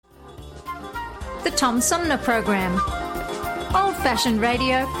The Tom Sumner Program. Old-fashioned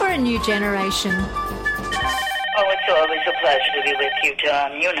radio for a new generation. Oh, it's always a pleasure to be with you,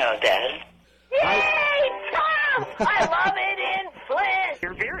 Tom. You know that. Yay, Tom! I love it in Flint!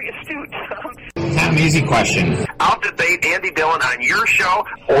 You're very astute, Tom. Not an easy question. I'll debate Andy Dillon on your show.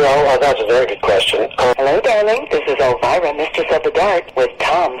 Well, that's a very good question. Hello, darling. This is Elvira, Mistress of the Dark, with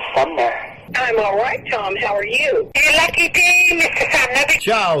Tom Sumner. I'm all right, Tom. How are you? You lucky day, Mr. Sumner.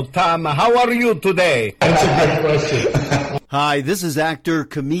 Ciao, Tom. How are you today? That's a good question. Hi, this is actor,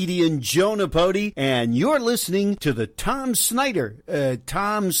 comedian Joe Napodi, and you're listening to the Tom Smothers.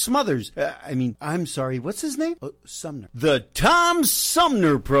 I'm sorry, what's his name? Oh, Sumner. The Tom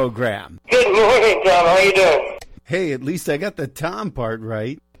Sumner Program. Good morning, Tom. How you doing? Hey, at least I got the Tom part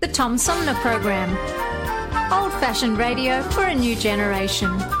right. The Tom Sumner Program. Old-fashioned radio for a new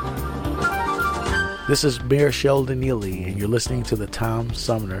generation. This is Mayor Sheldon Neely, and you're listening to the Tom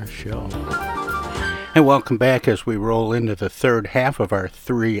Sumner Show. And welcome back as we roll into the third half of our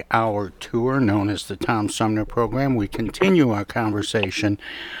 3-hour tour known as the Tom Sumner Program. We continue our conversation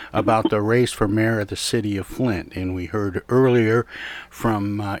about the race for mayor of the city of Flint. And we heard earlier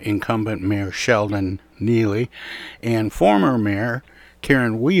from incumbent Mayor Sheldon Neely and former Mayor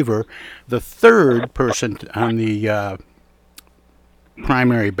Karen Weaver. The third person on the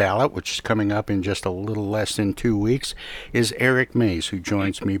primary ballot, which is coming up in just a little less than 2 weeks, is Eric Mays, who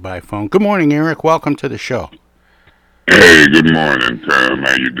joins me by phone. Good morning, Eric. Welcome to the show. Hey, good morning, Tom.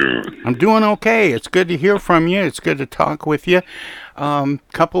 How you doing? I'm doing okay. It's good to hear from you. It's good to talk with you.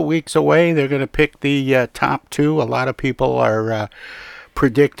 Couple weeks away, they're going to pick the top two. A lot of people are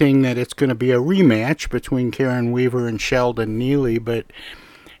predicting that it's going to be a rematch between Karen Weaver and Sheldon Neely. But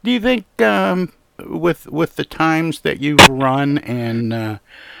do you think with the times that you've run and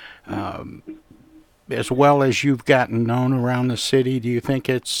as well as you've gotten known around the city, do you think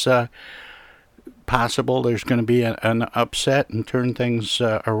it's possible there's going to be an upset and turn things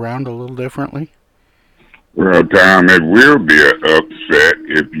around a little differently? Well, Tom, it will be an upset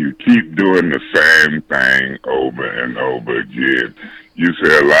if you keep doing the same thing over and over again. You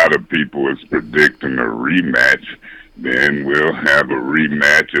say a lot of people is predicting a rematch. Then we'll have a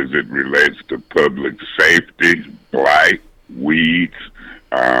rematch as it relates to public safety, blight, weeds,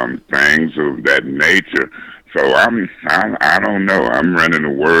 things of that nature. So I don't know. I'm running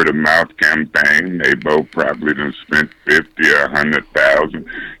a word of mouth campaign. They both probably done spent 50 or 100,000.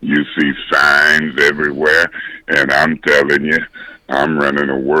 You see signs everywhere, and I'm telling you, I'm running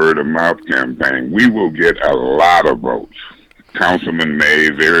a word of mouth campaign. We will get a lot of votes. Councilman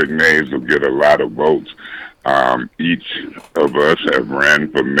Mays, Eric Mays, will get a lot of votes. Each of us have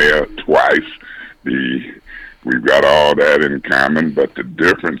ran for mayor twice. We've got all that in common, but the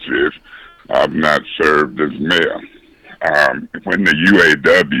difference is I've not served as mayor. When the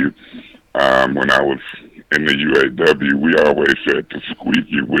UAW, when I was in the UAW, we always said the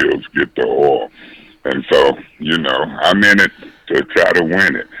squeaky wheels get the oil. And so, I'm in it to try to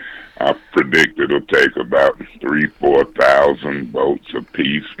win it. I predict it'll take about 3,000-4,000 votes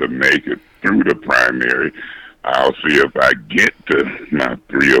apiece to make it through the primary. I'll see if I get to my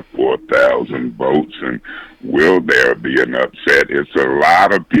 3,000 or 4,000 votes, and will there be an upset? It's a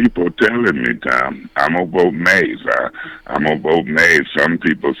lot of people telling me, Tom, I'm going to vote Mays. I'm going to vote Mays. Some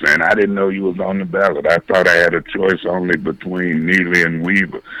people saying, I didn't know you was on the ballot. I thought I had a choice only between Neely and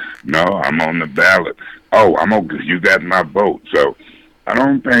Weaver. No, I'm on the ballot. Oh, you got my vote. So I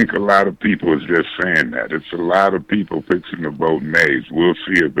don't think a lot of people is just saying that. It's a lot of people fixing to vote Mays. We'll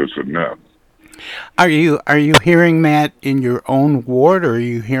see if it's enough. Are you hearing that in your own ward, or are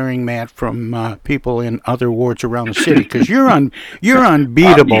you hearing that from people in other wards around the city? Because you're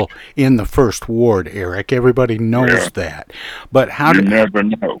unbeatable in the first ward, Eric. Everybody knows that. But you never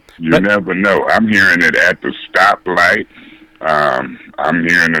know. Never know. I'm hearing it at the stoplight. I'm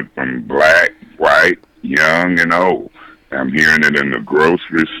hearing it from black, white, young, and old. I'm hearing it in the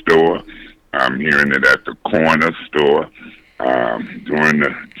grocery store. I'm hearing it at the corner store. During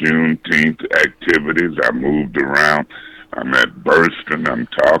the Juneteenth activities, I moved around. I'm at Burston. I'm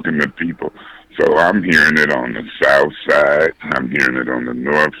talking to people. So I'm hearing it on the south side. I'm hearing it on the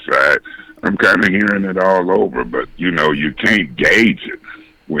north side. I'm kind of hearing it all over, but, you can't gauge it.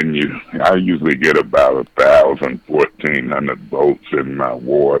 I usually get about 1,000, 1,400 votes in my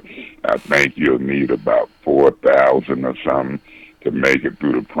ward. I think you'll need about 4,000 or something to make it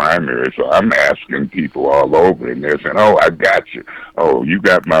through the primary. So I'm asking people all over, and they're saying, oh, I got you. Oh, you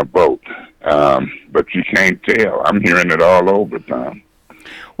got my vote. But you can't tell. I'm hearing it all over, Tom.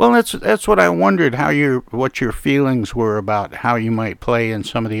 Well, that's what I wondered, what your feelings were about how you might play in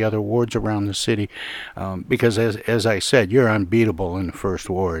some of the other wards around the city, because as I said, you're unbeatable in the first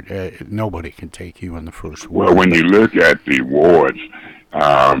ward. Nobody can take you in the first ward. Well, when you look at the wards,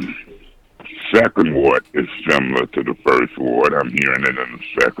 second ward is similar to the first ward. I'm hearing it in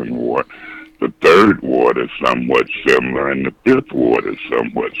the second ward. The third ward is somewhat similar, and the fifth ward is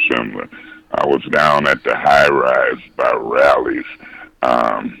somewhat similar. I was down at the high rise by Rallies,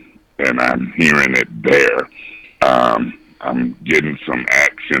 and I'm hearing it there. I'm getting some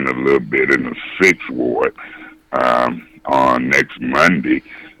action a little bit in the sixth ward. On next Monday,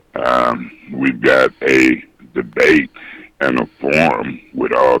 we've got a debate and a forum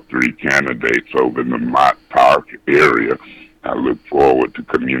with all three candidates over in the Mott Park area. I look forward to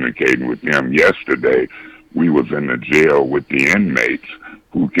communicating with them. Yesterday, we was in the jail with the inmates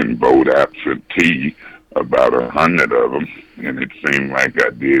who can vote absentee, about 100 of them, and it seemed like I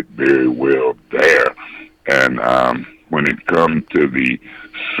did very well there. And when it comes to the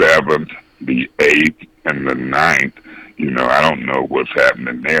 7th, the 8th, and the 9th, I don't know what's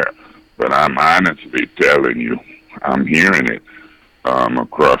happening there. But I'm honestly telling you, I'm hearing it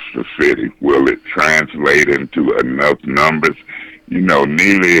across the city. Will it translate into enough numbers?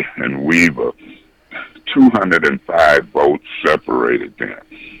 Neely and Weaver, 205 votes separated them.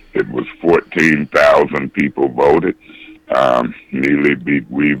 It was 14,000 people voted. Neely beat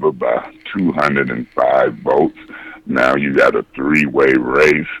Weaver by 205 votes. Now you got a three-way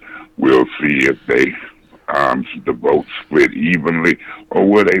race. We'll see if the votes split evenly, or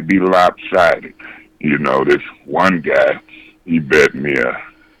will they be lopsided? This one guy, he bet me a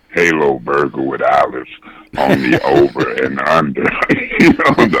Halo burger with olives on the over and under,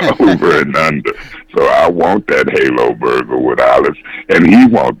 the over and under. So I want that Halo burger with olives, and he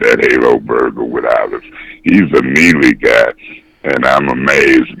want that Halo burger with olives. He's a Neely guy, and I'm a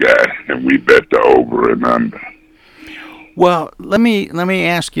Mays guy, and we bet the over and under. Well, let me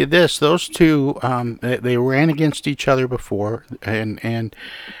ask you this: those two, they ran against each other before, and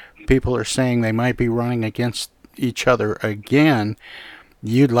people are saying they might be running against each other again.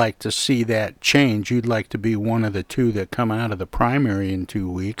 You'd like to see that change. You'd like to be one of the two that come out of the primary in 2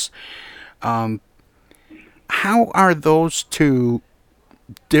 weeks. How are those two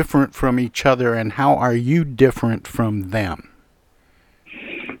different from each other, and how are you different from them?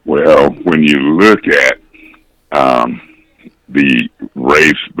 Well, when you look at the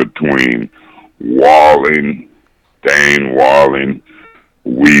race between Walling, Dane Walling,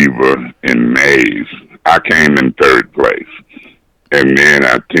 Weaver, and Mays, I came in third place. And then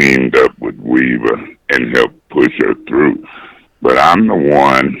I teamed up with Weaver and helped push her through. But I'm the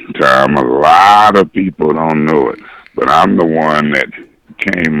one, Tom, a lot of people don't know it, but I'm the one that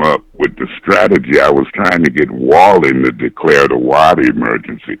came up with the strategy. I was trying to get Walling to declare the water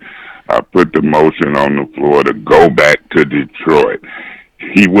emergency. I put the motion on the floor to go back to Detroit.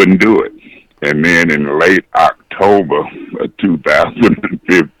 He wouldn't do it. And then in late October of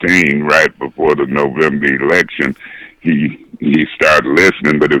 2015, right before the November election, he started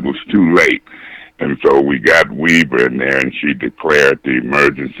listening, but it was too late. And so we got Weaver in there, and she declared the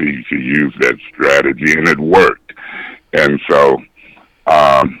emergency. She used that strategy, and it worked. And so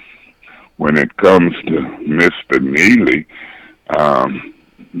when it comes to Mr. Neely,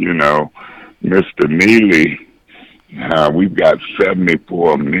 Mr. Neely, we've got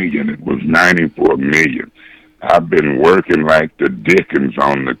 74 million. It was 94 million. I've been working like the Dickens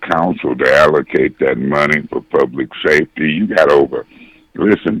on the council to allocate that money for public safety. You got over,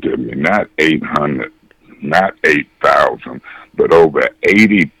 listen to me, not 800, not 8,000, but over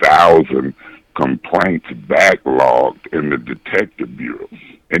 80,000 complaints backlogged in the Detective Bureau.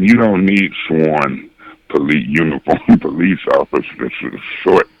 And you don't need sworn uniformed police officers to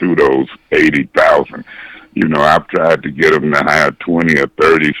sort through those 80,000. I've tried to get them to hire 20 or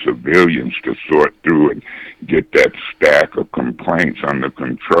 30 civilians to sort through and get that stack of complaints under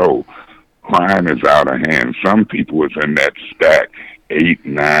control. Crime is out of hand. Some people is in that stack 8,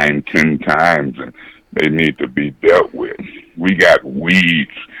 9, 10 times, and they need to be dealt with. We got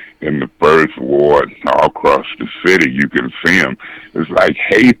weeds in the first ward all across the city. You can see them. It's like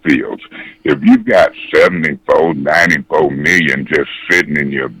hayfields. If you've got 74, 94 million just sitting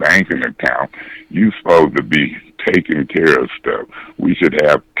in your banking account, you're supposed to be taking care of stuff. We should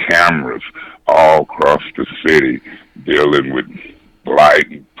have cameras all across the city dealing with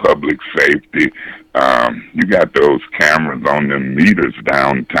blight, public safety. You got those cameras on them meters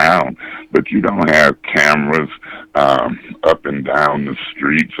downtown, but you don't have cameras up and down the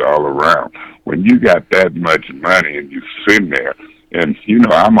streets all around. When you got that much money and you sitting there And,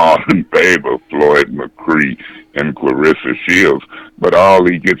 I'm all in favor of Floyd McCree and Clarissa Shields, but all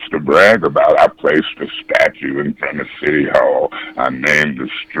he gets to brag about, I placed a statue in front of City Hall, I named the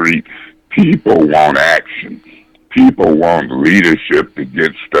street. People want action. People want leadership to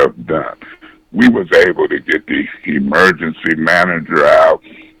get stuff done. We was able to get the emergency manager out,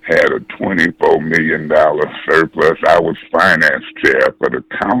 had a $24 million surplus. I was finance chair for the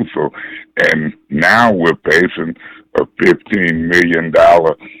council, and now we're facing a $15 million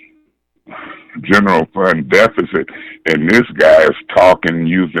general fund deficit, and this guy is talking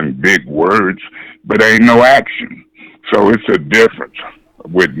using big words, but ain't no action. So it's a difference.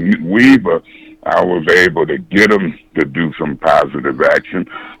 With Weaver, I was able to get him to do some positive action.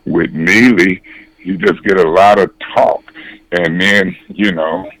 With Neely, you just get a lot of talk, and then,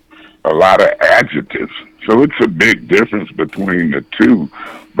 a lot of adjectives. So it's a big difference between the two,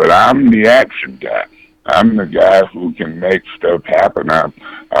 but I'm the action guy. I'm the guy who can make stuff happen.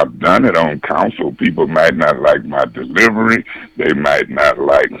 I've done it on council. People might not like my delivery. They might not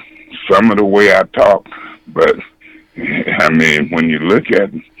like some of the way I talk, but when you look at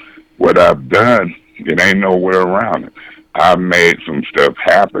what I've done, it ain't nowhere around it. I've made some stuff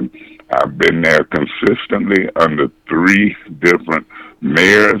happen. I've been there consistently under 3 different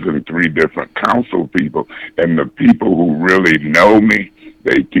mayors and 3 different council people, and the people who really know me,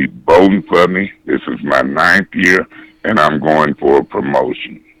 they keep voting for me. This is my 9th year, and I'm going for a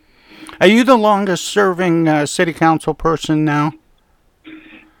promotion. Are you the longest serving city council person now?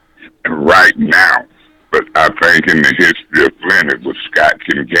 Right now. But I think in the history of Flint, it was Scott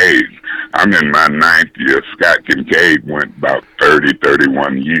Kincaid. I'm in my 9th year. Scott Kincaid went about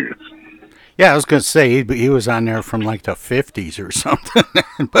 31 years. Yeah, I was going to say he was on there from like the 50s or something.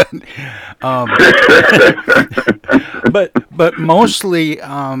 but mostly,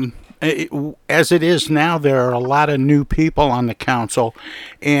 as it is now, there are a lot of new people on the council,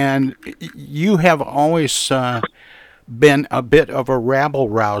 and you have always been a bit of a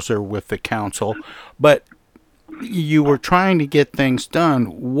rabble-rouser with the council, but you were trying to get things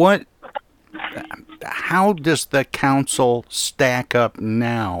done. How does the council stack up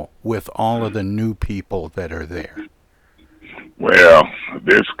now with all of the new people that are there? Well,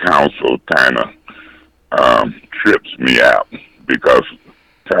 this council kind of trips me out because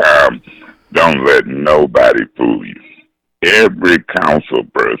don't let nobody fool you. Every council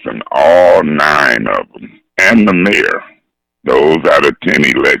person, all 9 of them, and the mayor, those are the 10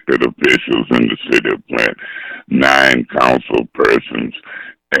 elected officials in the city of Flint, 9 council persons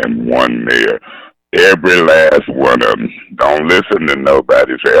and 1 mayor. Every last one of them. Don't listen to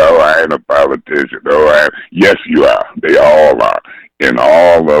nobody say, I ain't a politician. Yes, you are. They all are. And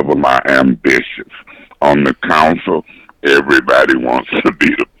all of them are ambitious. On the council, everybody wants to be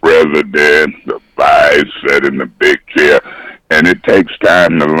the president, the vice, sit in the big chair, and it takes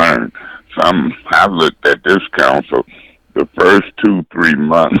time to learn. I've looked at this council, the first 2-3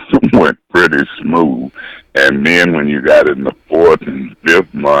 months went pretty smooth, and then when you got in the 4th and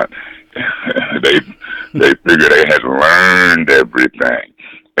 5th month, they figured they had learned everything.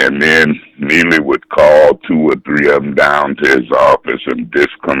 And then Neely would call 2 or 3 of them down to his office and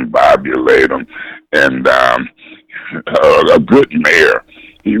discombobulate them. And a good mayor,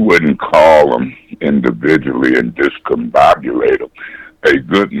 he wouldn't call them individually and discombobulate them. A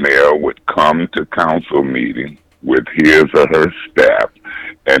good mayor would come to council meeting with his or her staff,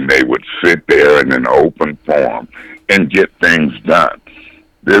 and they would sit there in an open forum and get things done.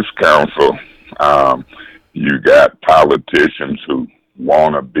 This council, you got politicians who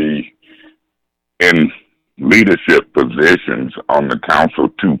want to be in leadership positions on the council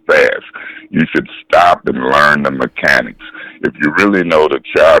too fast. You should stop and learn the mechanics. If you really know the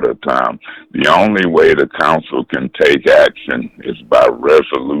charter, Tom, the only way the council can take action is by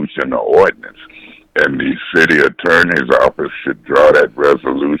resolution or ordinance. And the city attorney's office should draw that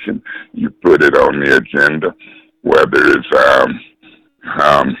resolution. You put it on the agenda, whether it's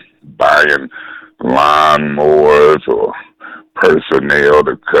buying lawnmowers or personnel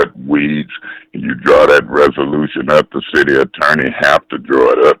to cut weeds. You draw that resolution up, the city attorney have to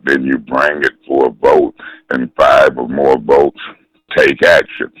draw it up, then you bring it for a vote, and 5 or more votes take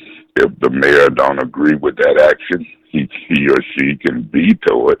action. If the mayor don't agree with that action, he or she can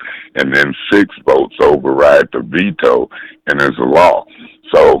veto it, and then 6 votes override the veto, and it's a law.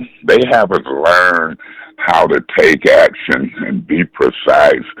 So they haven't learned how to take action and be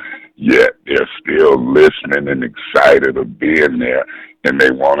precise, yet they're still listening and excited of being there, and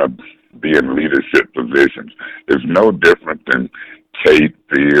they want to be in leadership positions. It's no different than Kate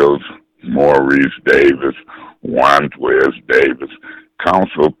Fields, Maurice Davis, Juan Twez Davis.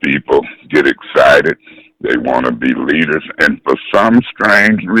 Council people get excited They want to be leaders, and for some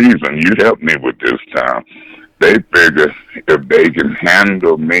strange reason, you help me with this, Tom, they figure if they can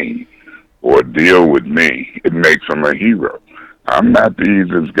handle me or deal with me, it makes them a hero. I'm not the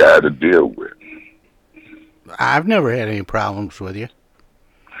easiest guy to deal with. I've never had any problems with you.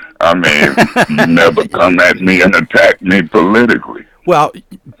 I mean, you never come at me and attack me politically. Well,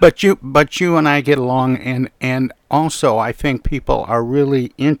 but you and I get along, and also I think people are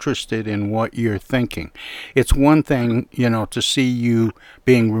really interested in what you're thinking. It's one thing, to see you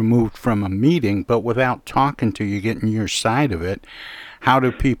being removed from a meeting, but without talking to you, getting your side of it, how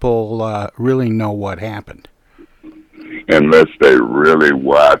do people really know what happened? Unless they really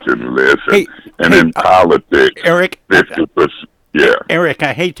watch and listen. In politics, Eric, 50%. Yeah. Eric,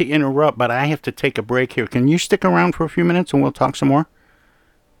 I hate to interrupt, but I have to take a break here. Can you stick around for a few minutes and we'll talk some more?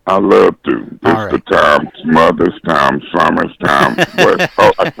 I love to. It's the Tom Smothers, Tom Summers, Tom West.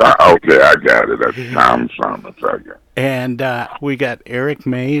 Okay, I got it. That's Tom Summers. I got it. And we got Eric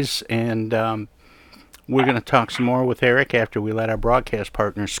Mays, and we're going to talk some more with Eric after we let our broadcast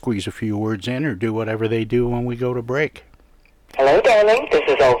partners squeeze a few words in or do whatever they do when we go to break. Hello, darling. This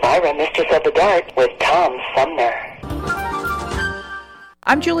is Elvira, Mistress of the Dark, with Tom Sumner.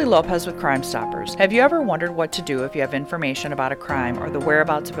 I'm Julie Lopez with Crime Stoppers. Have you ever wondered what to do if you have information about a crime or the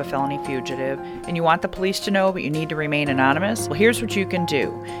whereabouts of a felony fugitive and you want the police to know but you need to remain anonymous? Well, here's what you can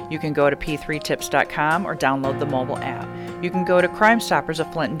do. You can go to p3tips.com or download the mobile app. You can go to Crime Stoppers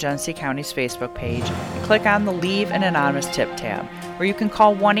of Flint and Genesee County's Facebook page and click on the Leave an Anonymous Tip tab, or you can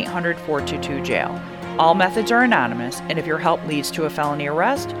call 1-800-422-JAIL. All methods are anonymous, and if your help leads to a felony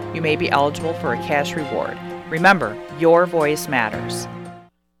arrest, you may be eligible for a cash reward. Remember, your voice matters.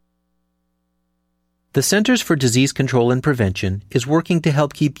 The Centers for Disease Control and Prevention is working to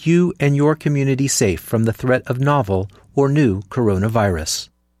help keep you and your community safe from the threat of novel or new coronavirus.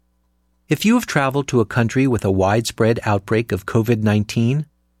 If you have traveled to a country with a widespread outbreak of COVID-19,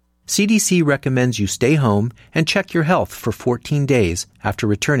 CDC recommends you stay home and check your health for 14 days after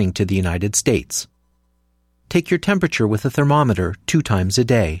returning to the United States. Take your temperature with a thermometer 2 times a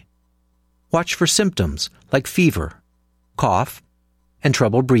day. Watch for symptoms like fever, cough, and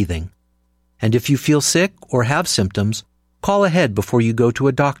trouble breathing. And if you feel sick or have symptoms, call ahead before you go to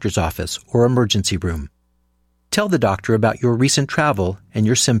a doctor's office or emergency room. Tell the doctor about your recent travel and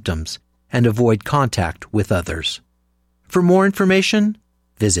your symptoms, and avoid contact with others. For more information,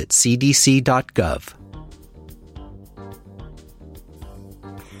 visit cdc.gov.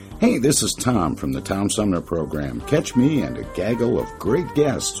 Hey, this is Tom from the Tom Sumner Program. Catch me and a gaggle of great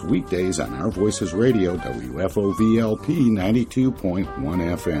guests weekdays on Our Voices Radio, WFOVLP 92.1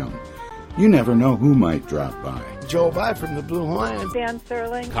 FM. You never know who might drop by. Joe By from the Blue Hawaiian. Dan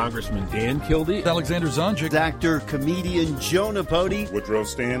Sterling. Congressman Dan Kildee. Alexander Zonjic. Actor, comedian Joe Napodi. Woodrow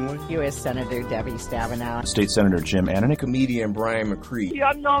Stanley. U.S. Senator Debbie Stabenow. State Senator Jim Ananich. Comedian Brian McCree. The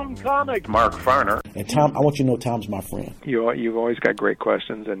unknown comic. Mark Farner. And Tom, I want you to know Tom's my friend. You've always got great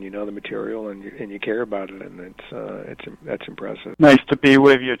questions, and you know the material, and you care about it, and that's impressive. Nice to be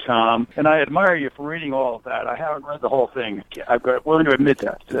with you, Tom. And I admire you for reading all of that. I haven't read the whole thing. I've got willing to admit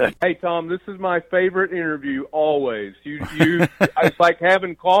that. Hey, Tom, this is my favorite interview always. It's like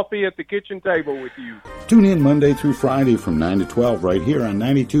having coffee at the kitchen table with you. Tune in Monday through Friday from 9 to 12 right here on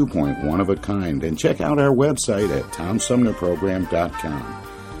 92.1 of a kind, and check out our website at TomSumnerProgram.com.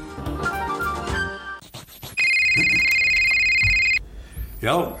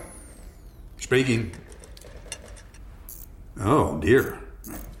 Hello. Speaking. Oh, dear.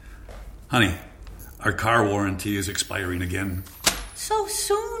 Honey, our car warranty is expiring again. So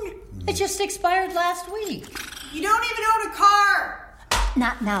soon? It just expired last week. You don't even own a car!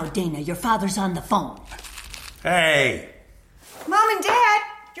 Not now, Dana. Your father's on the phone. Hey! Mom and Dad,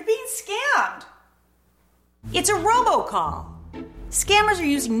 you're being scammed. It's a robocall. Scammers are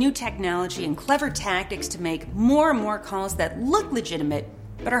using new technology and clever tactics to make more and more calls that look legitimate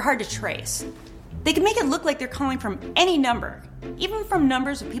but are hard to trace. They can make it look like they're calling from any number, even from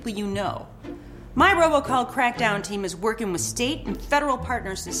numbers of people you know. My robocall crackdown team is working with state and federal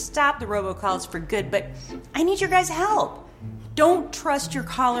partners to stop the robocalls for good, but I need your guys' help. Don't trust your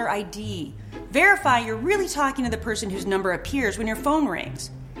caller ID. Verify you're really talking to the person whose number appears when your phone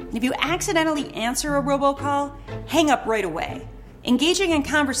rings. If you accidentally answer a robocall, hang up right away. Engaging in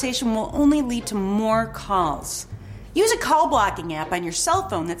conversation will only lead to more calls. Use a call blocking app on your cell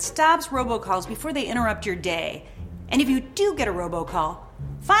phone that stops robocalls before they interrupt your day. And if you do get a robocall,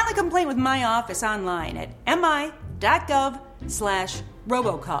 file a complaint with my office online at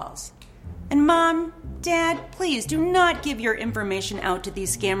mi.gov/robocalls. And Mom, Dad, please do not give your information out to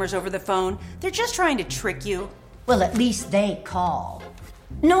these scammers over the phone. They're just trying to trick you. Well, at least they call.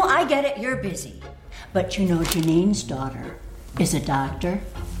 No, I get it. You're busy. But you know Janine's daughter is a doctor.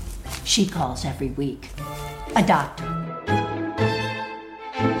 She calls every week. A doctor.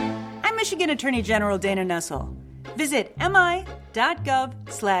 I'm Michigan Attorney General Dana Nessel. Visit mi.gov/AG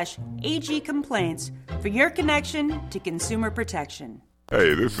complaints for your connection to consumer protection.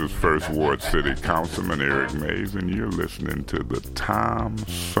 Hey, this is First Ward City Councilman Eric Mays, and you're listening to the Tom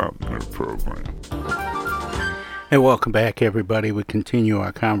Sumner Program. Hey, welcome back, everybody. We continue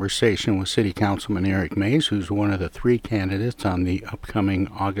our conversation with City Councilman Eric Mays, who's one of the 3 candidates on the upcoming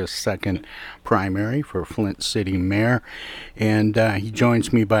August 2nd primary for Flint City Mayor. And he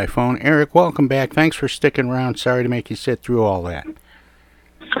joins me by phone. Eric, welcome back. Thanks for sticking around. Sorry to make you sit through all that.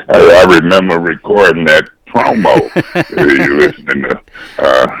 I remember recording that promo. You're listening to,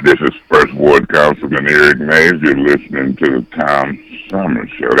 this is First Ward Councilman Eric Mays. You're listening to the Tom Sumner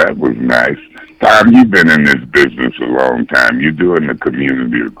Show. That was nice. Tom, you've been in this business a long time. You're doing the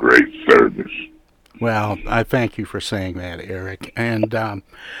community a great service. Well, I thank you for saying that, Eric. And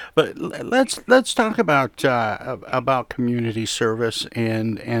but let's talk about community service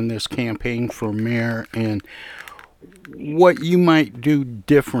and this campaign for mayor and what you might do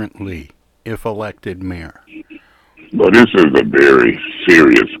differently if elected mayor. Well, this is a very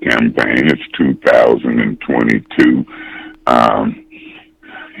serious campaign. It's 2022.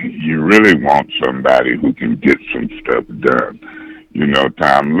 You really want somebody who can get some stuff done. You know,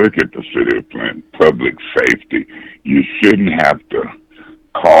 Tom, look at the city of Flint, public safety. You shouldn't have to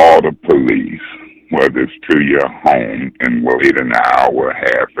call the police, whether it's to your home, and wait an hour,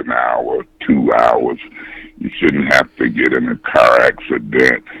 half an hour, 2 hours. You shouldn't have to get in a car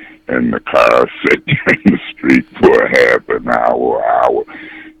accident and the car sitting in the street for a half an hour.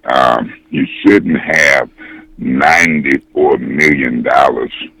 You shouldn't have $94 million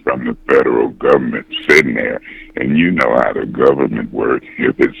from the federal government sitting there. And you know how the government works.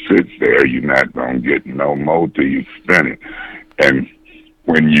 If it sits there, you're not going to get no more till you spend it. And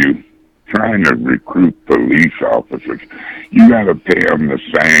when you trying to recruit police officers, you got to pay them the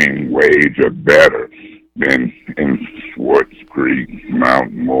same wage or better than in Swartz Creek,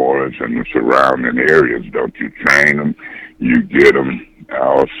 Mount Morris, and the surrounding areas. Don't you train them, you get them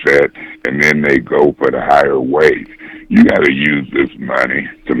all set, and then they go for the higher wage. You got to use this money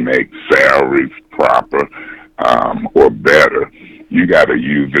to make salaries proper or better. You got to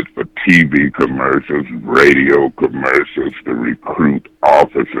use it for TV commercials, radio commercials to recruit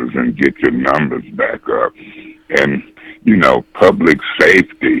officers and get your numbers back up. And, you know, public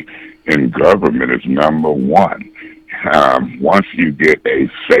safety in government is number one. Once you get a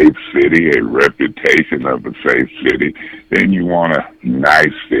safe city, a reputation of a safe city, then you want a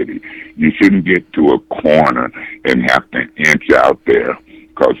nice city. You shouldn't get to a corner and have to inch out there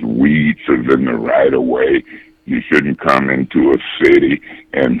because weeds is in the right of way. You shouldn't come into a city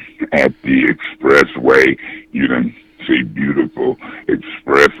and at the expressway, you done see beautiful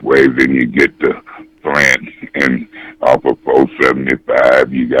expressways, then you get to Flint and off of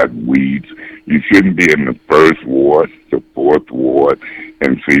 475, you got weeds. You shouldn't be in the first ward, the fourth ward,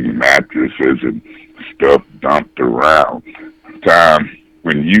 and see mattresses and stuff dumped around. Tom,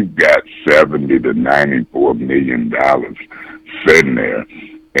 when you've got $70 to $94 million sitting there,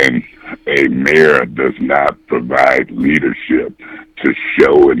 and a mayor does not provide leadership to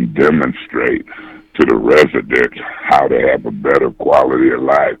show and demonstrate to the residents how to have a better quality of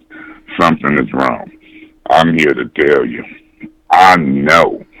life, something is wrong. I'm here to tell you, I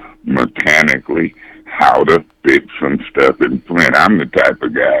know mechanically how to fix some stuff in Flint. I'm the type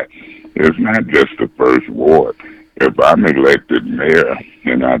of guy, it's not just the first ward. If I'm elected mayor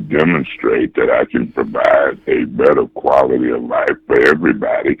and I demonstrate that I can provide a better quality of life for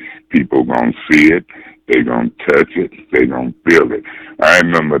everybody, people going to see it, they going to touch it, they going to feel it. I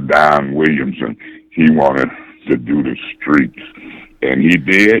remember Don Williamson, he wanted to do the streets, and he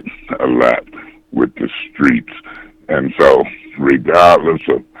did a lot with the streets. And so regardless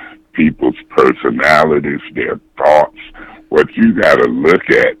of people's personalities, their thoughts, what you got to look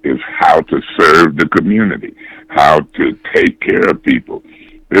at is how to serve the community, how to take care of people.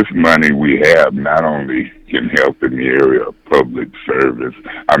 This money we have not only can help in the area of public service,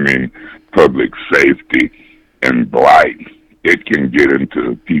 public safety and blight, it can get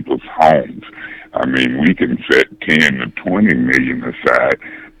into people's homes. We can set 10 to 20 million aside.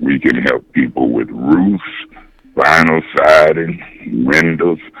 We can help people with roofs, vinyl siding,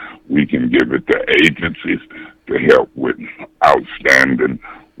 windows. We can give it to agencies to help with outstanding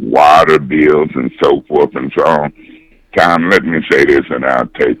water bills and so forth and so on. Tom, let me say this and I'll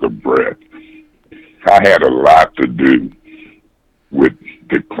take a breath. I had a lot to do with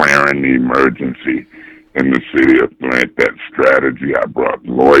declaring the emergency in the city of Flint. That strategy, I brought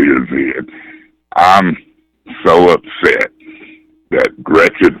lawyers in. I'm so upset that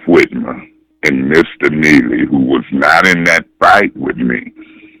Gretchen Whitmer and Mr. Neely, who was not in that fight with me,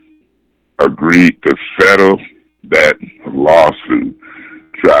 agreed to settle that lawsuit,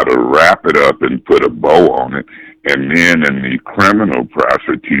 try to wrap it up and put a bow on it, and then in the criminal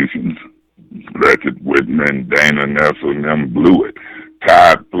prosecutions, Gretchen Whitmer and Dana Nessel and them blew it.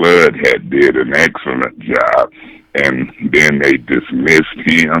 Todd Flood had did an excellent job, and then they dismissed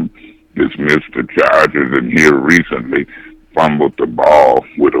him, dismissed the charges, and here recently fumbled the ball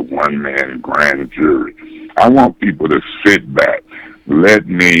with a one-man grand jury. I want people to sit back. Let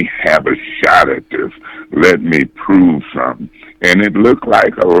me have a shot at this. Let me prove something. And it looked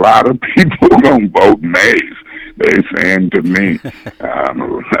like a lot of people are going to vote Mays. They're saying to me,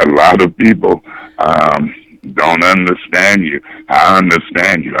 a lot of people don't understand you. I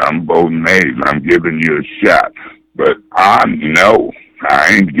understand you. I'm voting Mays. I'm giving you a shot. But I know,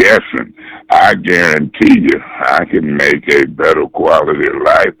 I ain't guessing. I guarantee you I can make a better quality of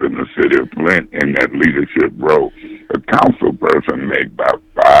life in the city of Flint in that leadership role. A council person makes about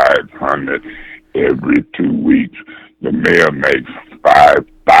 $500 every 2 weeks. The mayor makes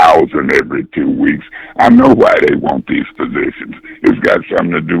 $5,000 every 2 weeks. I know why they want these positions. It's got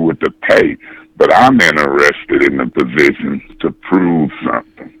something to do with the pay. But I'm interested in the position to prove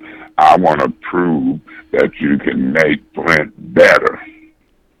something. I want to prove that you can make Flint better.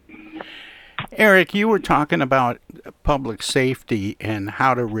 Eric, you were talking about public safety and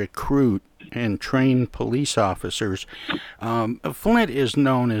how to recruit and train police officers. Flint is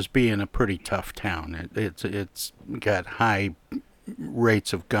known as being a pretty tough town. It's got high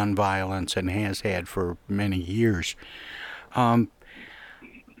rates of gun violence and has had for many years. How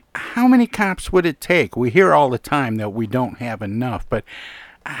many cops would it take? We hear all the time that we don't have enough, but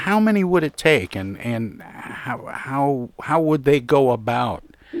how many would it take, and how would they go about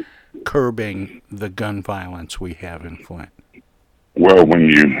curbing the gun violence we have in Flint? Well, when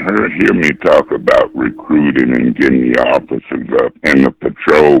you hear me talk about recruiting and getting the officers up in the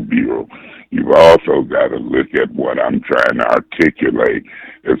patrol bureau, you've also got to look at what I'm trying to articulate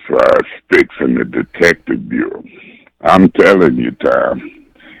as far as fixing the detective bureau. I'm telling you, Tom,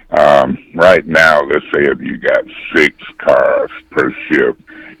 right now, let's say if you got 6 cars per shift,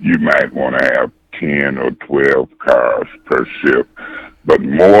 you might want to have 10 or 12 cars per shift. But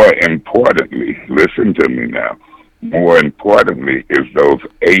more importantly, listen to me now, more importantly is those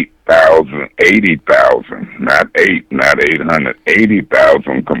 80,000, not 800,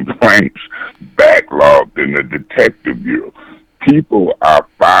 80,000 complaints backlogged in the detective bureau. People are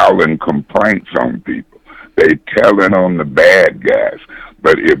filing complaints on people. They telling on the bad guys.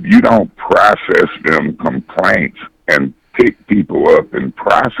 But if you don't process them complaints and pick people up and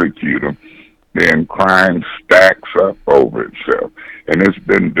prosecute them, then crime stacks up over itself. And it's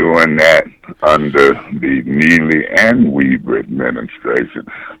been doing that under the Neely and Weaver administration.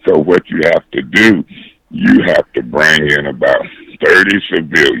 So what you have to do, you have to bring in about 30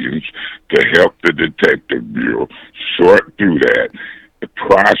 civilians to help the detective bureau sort through that,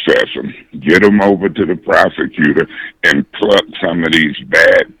 process them, get them over to the prosecutor, and pluck some of these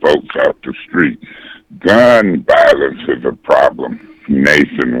bad folks off the street. Gun violence is a problem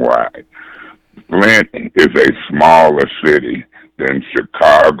nationwide. Flint is a smaller city than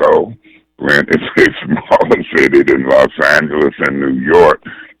Chicago. Flint is a smaller city than Los Angeles and New York.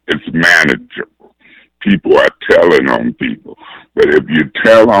 It's manageable. People are telling on people. But if you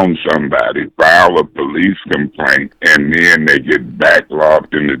tell on somebody, file a police complaint, and then they get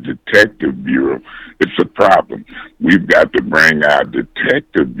backlogged in the detective bureau, it's a problem. We've got to bring our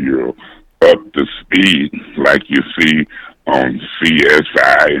detective bureau up to speed like you see on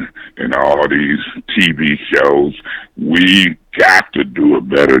CSI and all these TV shows. We got to do a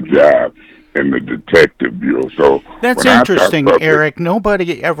better job in the detective bureau. So that's interesting, Eric.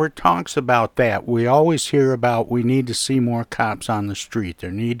 Nobody ever talks about that. We always hear about we need to see more cops on the street.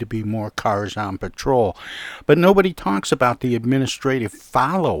 There need to be more cars on patrol. But nobody talks about the administrative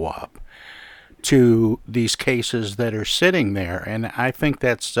follow-up to these cases that are sitting there. And I think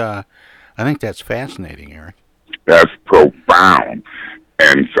that's fascinating, Eric. That's profound.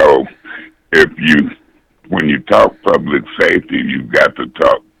 And so when you talk public safety, you've got to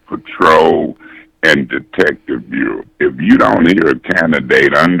talk patrol and detective bureau. If you don't hear a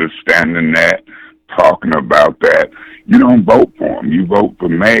candidate understanding that, talking about that, you don't vote for him. You vote for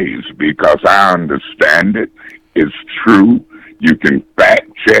Mays because I understand it. It's true. You can fact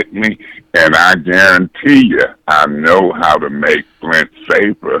check me, and I guarantee you I know how to make Flint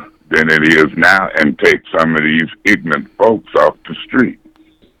safer than it is now and take some of these ignorant folks off the street.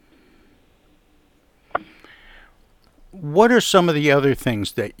 What are some of the other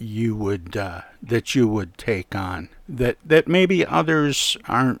things that you would take on that maybe others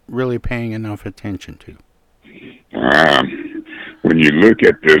aren't really paying enough attention to? When you look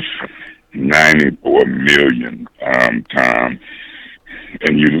at this 94 million, Tom,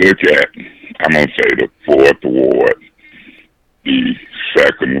 and you look at, I'm going to say, the 4th Ward, the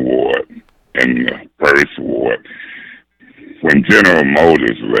 2nd Ward, and the 1st Ward, when General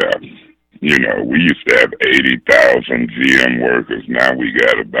Motors left, you know, we used to have 80,000 GM workers. Now we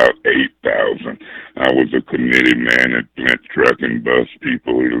got about 8,000. I was a committee man at Flint Truck and Bus.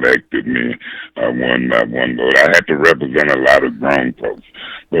 People elected me. I won by one vote. I had to represent a lot of grown folks.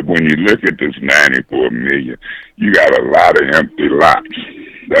 But when you look at this 94 million, you got a lot of empty lots.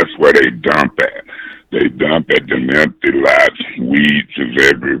 That's where they dump at. They dump at them empty lots. Weeds is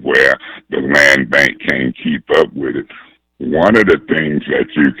everywhere. The land bank can't keep up with it. One of the things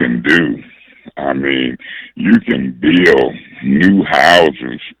that you can do, I mean, you can build new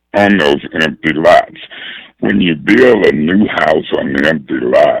houses on those empty lots. When you build a new house on the empty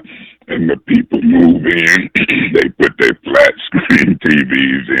lot and the people move in, they put their flat screen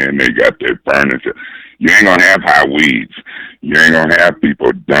TVs in, they got their furniture. You ain't gonna have high weeds. You ain't gonna have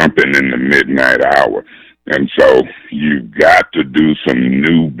people dumping in the midnight hour. And so you've got to do some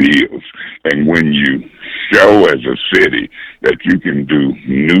new builds. And when you show as a city that you can do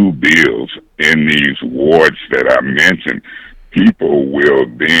new builds in these wards that I mentioned, people will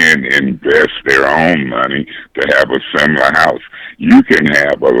then invest their own money to have a similar house. You can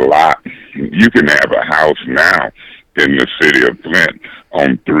have a lot. You can have a house now in the city of Flint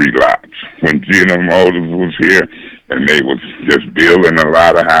on 3 lots. When General Motors was here and they was just building a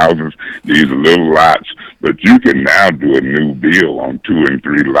lot of houses, these little lots, but you can now do a new build on 2 and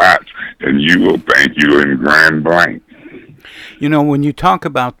 3 lots, and you will think you're in Grand Blanc. You know, when you talk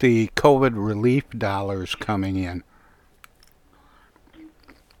about the COVID relief dollars coming in,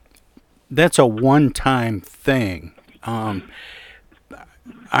 that's a one-time thing.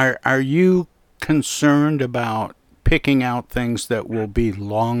 Are you concerned about picking out things that will be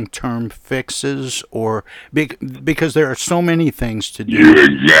long-term fixes, or because there are so many things to do? You're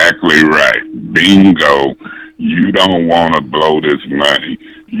exactly right. Bingo. You don't want to blow this money.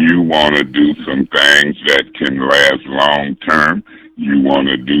 You want to do some things that can last long-term. You want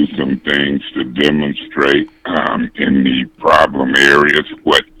to do some things to demonstrate in the problem areas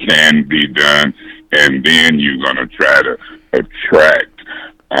what can be done, and then you're going to try to attract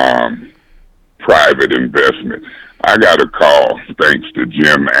private investment. I got a call, thanks to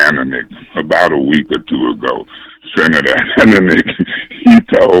Jim Ananick, about a week or 2 ago. Senator Ananick, he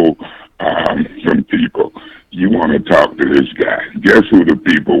told some people, you want to talk to this guy. Guess who the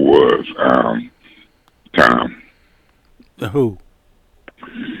people was, Tom? Who?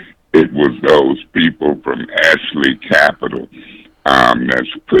 It was those people from Ashley Capital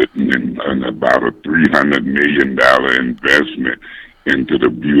that's putting in about a $300 million investment into the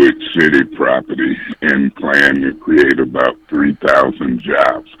Buick City property and plan to create about 3,000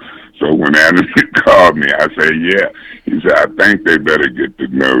 jobs. So when Anderson called me, I said, yeah. He said, I think they better get to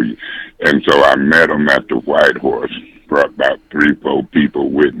know you. And so I met him at the White Horse, brought about 3-4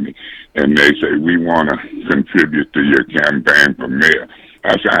 people with me. And they say, we want to contribute to your campaign for mayor.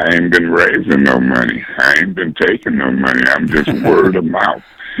 I said, I ain't been raising no money. I ain't been taking no money. I'm just word of mouth.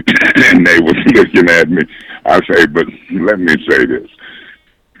 And they was looking at me. I say, but let me say this.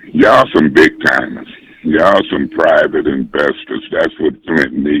 Y'all some big timers. Y'all some private investors. That's what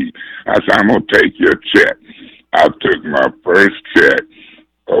Flint needs. I said, I'm going to take your check. I took my first check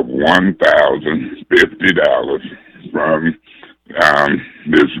of $1,050 from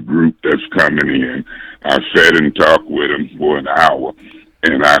this group that's coming in. I sat and talked with them for an hour.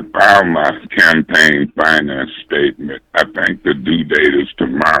 And I filed my campaign finance statement. I think the due date is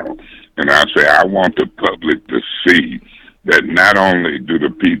tomorrow. And I say, I want the public to see that not only do the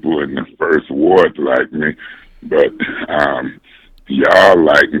people in the first ward like me, but y'all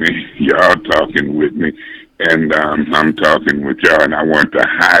like me. Y'all talking with me. And I'm talking with y'all. And I want to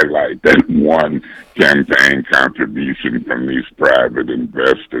highlight that one campaign contribution from these private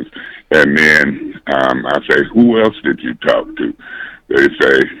investors. And then I say, who else did you talk to? They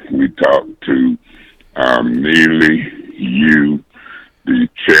say, we talked to Neely, you, the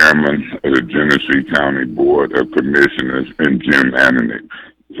chairman of the Genesee County Board of Commissioners, and Jim Ananick,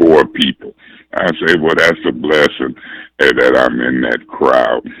 4 people. I say, well, that's a blessing that I'm in that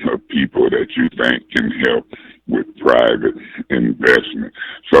crowd of people that you think can help with private investment.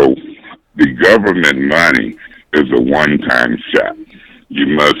 So the government money is a one-time shot. You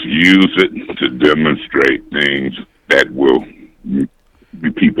must use it to demonstrate things that will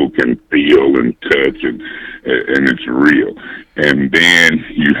people can feel and touch, and and it's real. And then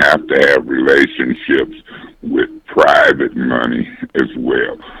you have to have relationships with private money as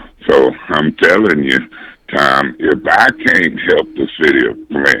well. So I'm telling you, Tom, if I can't help the city of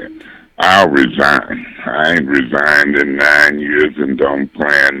Flint, I'll resign. I ain't resigned in 9 years and don't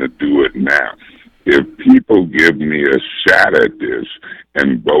plan to do it now. If people give me a shot at this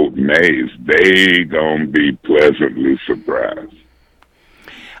and vote nays, they gonna be pleasantly surprised.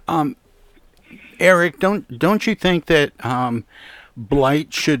 Eric, don't you think that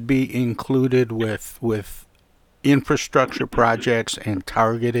blight should be included with infrastructure projects and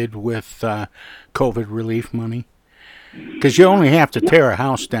targeted with COVID relief money? Because you only have to tear a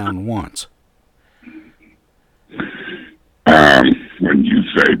house down once. When you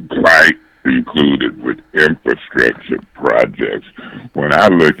say blight included with infrastructure projects, when I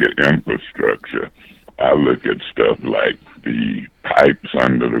look at infrastructure, I look at stuff like the pipes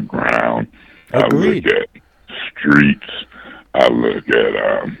under the ground. Agreed. I look at streets. I look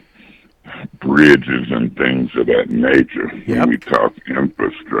at bridges and things of that nature when we talk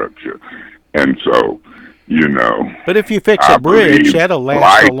infrastructure. And so, you know, but if you fix a bridge, that'll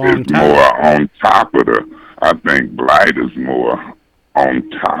last a long time. More on top of I think blight is more on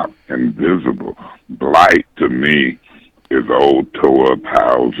top and visible. Blight to me is old tore-up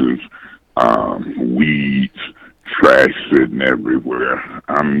houses, weeds, trash sitting everywhere.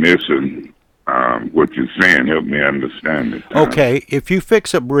 I'm missing what you're saying. Help me understand it. Okay, if you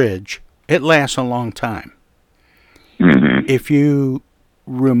fix a bridge, it lasts a long time. Mm-hmm. If you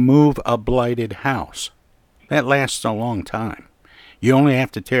remove a blighted house, that lasts a long time. You only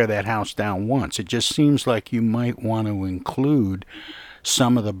have to tear that house down once. It just seems like you might want to include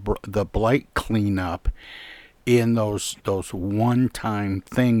some of the blight cleanup in those one-time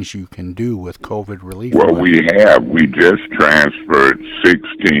things you can do with COVID relief. Well, we just transferred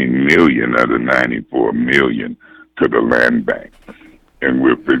 $16 million of the $94 million to the land bank, and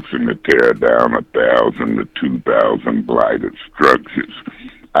we're fixing to tear down 1,000 to 2,000 blighted structures.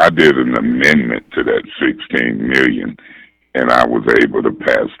 I did an amendment to that $16 million, and I was able to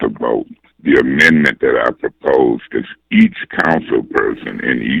pass the vote. The amendment that I proposed is each council person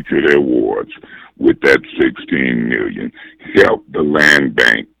in each of their wards with that $16 million help the land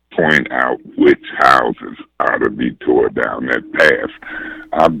bank point out which houses ought to be tore down that passed.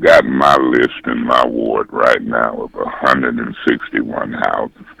 I've got my list in my ward right now of 161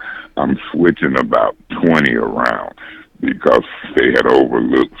 houses. I'm switching about 20 around because they had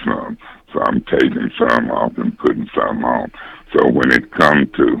overlooked some. So I'm taking some off and putting some on. So when it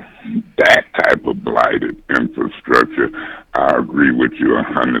comes to that type of blighted infrastructure, I agree with you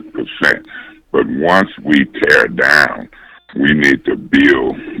 100%. But once we tear down, we need to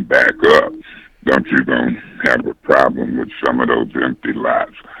build back up. Don't you gonna have a problem with some of those empty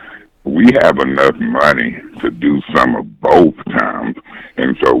lots? We have enough money to do some of both times,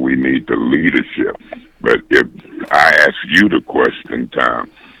 and so we need the leadership. But if I ask you the question, Tom,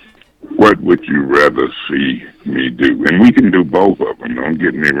 what would you rather see me do? And we can do both of them, don't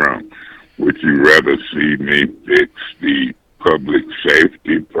get me wrong. Would you rather see me fix the public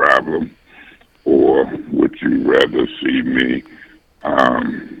safety problem, or would you rather see me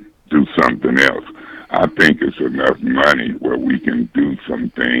do something else? I think it's enough money where we can do some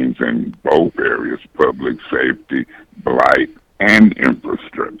things in both areas, public safety, blight, and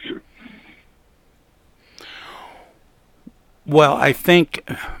infrastructure. Well, I think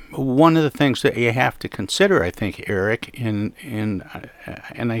one of the things that you have to consider, I think, Eric, and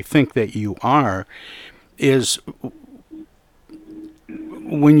I think that you are, is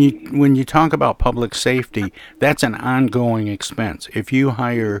when you talk about public safety, that's an ongoing expense. If you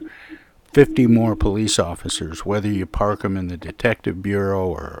hire 50 more police officers, whether you park them in the detective bureau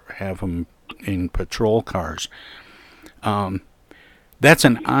or have them in patrol cars, that's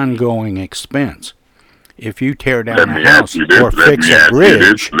an ongoing expense. If you tear down a house or fix a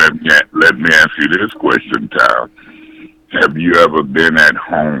bridge... Let me ask you this question, Tom. Have you ever been at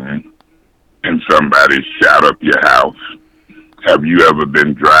home and somebody shot up your house? Have you ever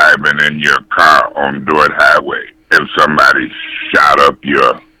been driving in your car on Dordt Highway and somebody shot up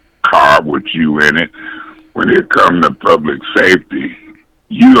your car with you in it? When it comes to public safety,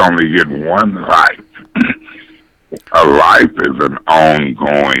 you only get one life. A life is an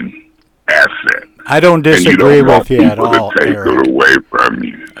ongoing asset. I don't disagree with you at all, Eric. It away from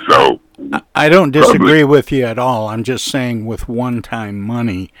you. So I don't disagree with you at all. I'm just saying with one-time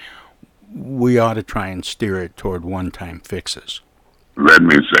money, we ought to try and steer it toward one-time fixes. Let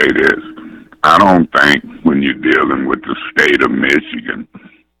me say this. I don't think when you're dealing with the state of Michigan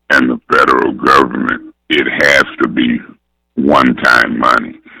and the federal government, it has to be one-time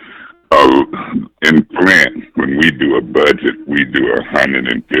money. In Flint, when we do a budget, we do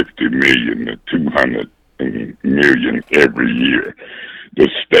 150 million to 200 million every year. The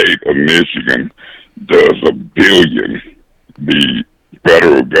state of Michigan does $1 billion. The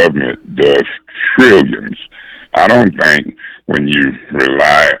federal government does trillions. I don't think when you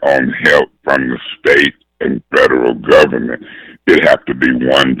rely on help from the state and federal government, it have to be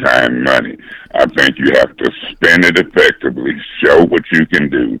one-time money. I think you have to spend it effectively, show what you can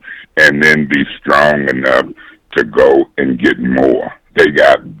do, and then be strong enough to go and get more. They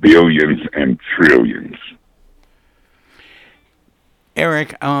got billions and trillions.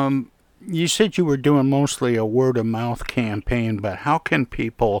 Eric, you said you were doing mostly a word-of-mouth campaign, but how can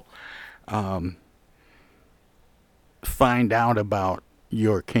people find out about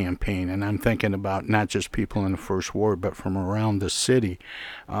your campaign? And I'm thinking about not just people in the First Ward, but from around the city.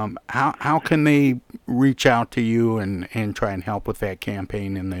 How can they reach out to you and try and help with that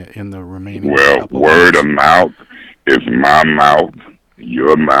campaign in the remaining? Well, word of mouth is my mouth,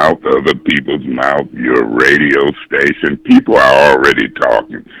 your mouth, other people's mouth, your radio station. People are already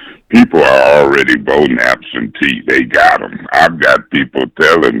talking. People are already voting absentee. They got them. I've got people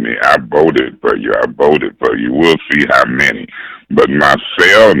telling me, I voted for you, I voted for you. We'll see how many. But my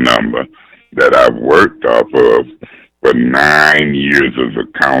cell number that I've worked off of for 9 years as a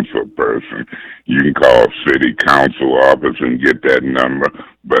council person, you can call city council office and get that number,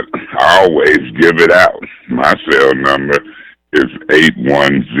 but I always give it out. My cell number is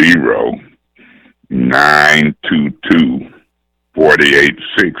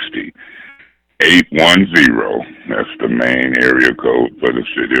 810-922-4860. 810, that's the main area code for the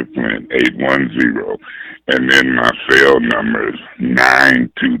city of Flint, 810. And then my cell number is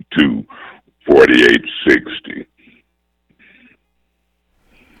 922-4860.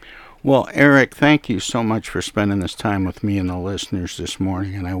 Well, Eric, thank you so much for spending this time with me and the listeners this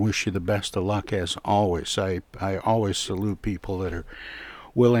morning, and I wish you the best of luck as always. I always salute people that are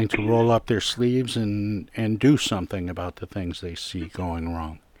willing to roll up their sleeves and do something about the things they see going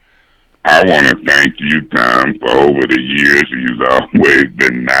wrong. I want to thank you, Tom, for over the years. You've always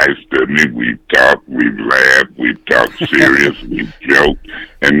been nice to me. We've talked, we've laughed, we've talked serious, we've joked,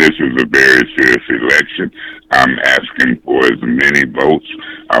 and this is a very serious election. I'm asking for as many votes.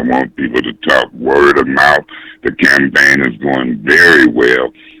 I want people to talk word of mouth. The campaign is going very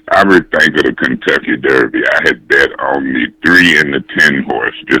well. I would think of the Kentucky Derby. I had bet on the 3 and the 10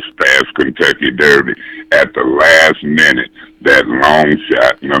 horse, just past Kentucky Derby. At the last minute, that long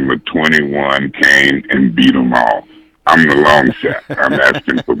shot, number 21, came and beat them all. I'm the long shot. I'm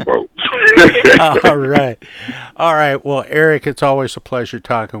asking for votes. All right. Well, Eric, it's always a pleasure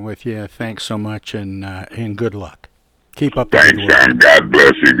talking with you. Thanks so much, and good luck. Keep up the good work. Thanks, Sam. God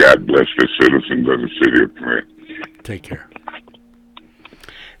bless you. God bless the citizens of the city of Flint. Take care.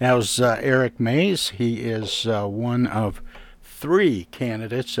 That was Eric Mays. He is one of 3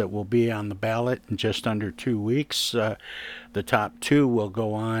 candidates that will be on the ballot in just under 2 weeks. The top 2 will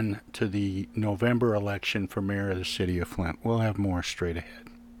go on to the November election for mayor of the city of Flint. We'll have more straight ahead.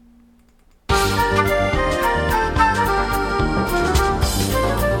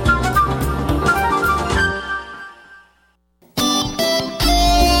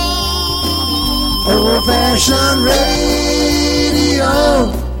 Old-fashioned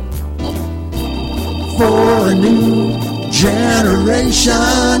radio for a new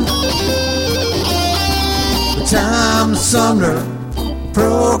generation. The Tom Sumner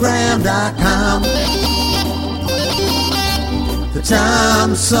Program.com. The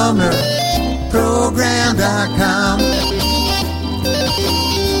Tom Sumner Program.com.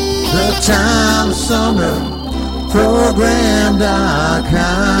 The Tom Sumner Program.com.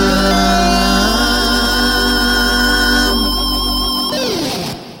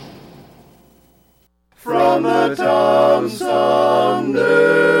 From the Tom Sumner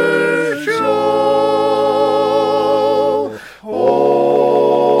Show.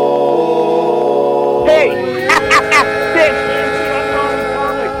 Oh, hey, this is the Unknown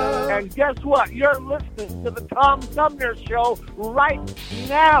Comic, and guess what? You're listening to the Tom Sumner Show right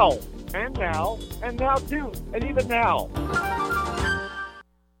now, and now, and now too, and even now.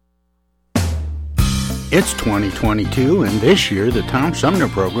 It's 2022, and this year the Tom Sumner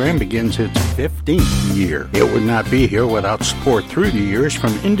program begins its 15th year. It would not be here without support through the years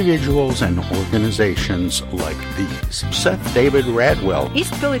from individuals and organizations like these. Seth David Radwell,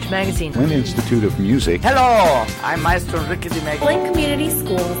 East Village Magazine, Flint Institute of Music, hello, I'm Maestro Ricky DeMac, Flint Community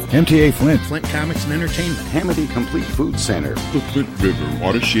Schools, MTA Flint, Flint Comics and Entertainment, Hamady Complete Food Center, the Flint River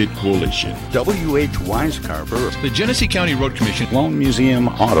Watershed Coalition, W.H. Wisecarver, the Genesee County Road Commission, Lone Museum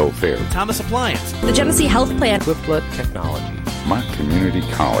Auto Fair, Thomas Appliance, the Genesee Health Plan, Cliff Blood Technology, Mott Community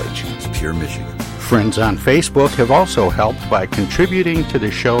College, Pure Michigan, Friends on Facebook have also helped by contributing to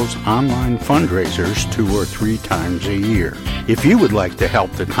the show's online fundraisers 2 or 3 times a year. If you would like to help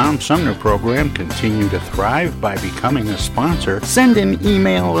the Tom Sumner program continue to thrive by becoming a sponsor, send an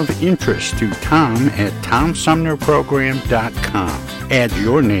email of interest to tom@tomsumnerprogram.com. Add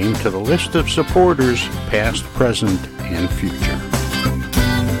your name to the list of supporters, past, present, and future.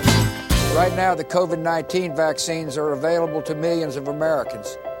 Right now, the COVID-19 vaccines are available to millions of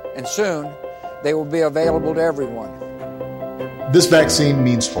Americans, and soon they will be available to everyone. This vaccine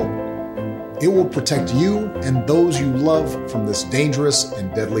means hope. It will protect you and those you love from this dangerous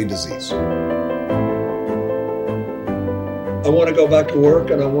and deadly disease. I want to go back to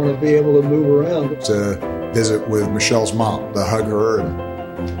work, and I want to be able to move around. To visit with Michelle's mom, to hug her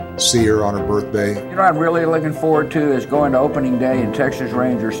and see her on her birthday. You know what I'm really looking forward to is going to opening day in Texas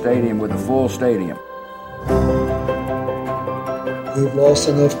Ranger Stadium with a full stadium. We've lost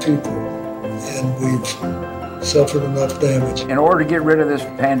enough people, and we've suffered enough damage. In order to get rid of this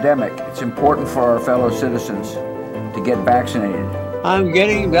pandemic, it's important for our fellow citizens to get vaccinated. I'm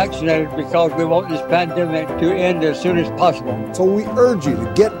getting vaccinated because we want this pandemic to end as soon as possible. So we urge you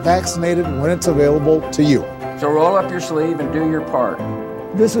to get vaccinated when it's available to you. So roll up your sleeve and do your part.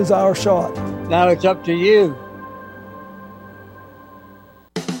 This is our shot. Now it's up to you.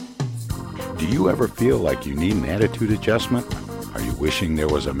 Do you ever feel like you need an attitude adjustment? Are you wishing there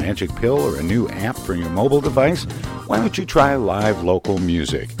was a magic pill or a new app for your mobile device? Why don't you try Live Local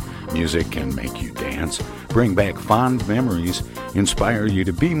Music? Music can make you dance, bring back fond memories, inspire you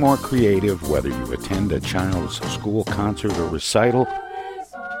to be more creative, whether you attend a child's school concert or recital,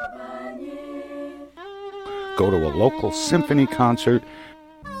 go to a local symphony concert,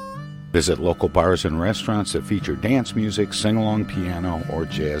 visit local bars and restaurants that feature dance music, sing-along piano, or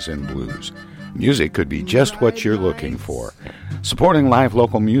jazz and blues. Music could be just what you're looking for. Supporting live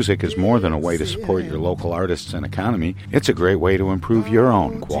local music is more than a way to support your local artists and economy. It's a great way to improve your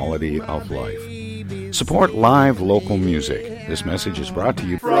own quality of life. Support live local music. This message is brought to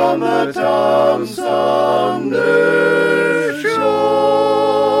you from the Tom Sumner Show.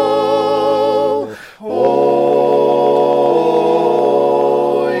 Oh,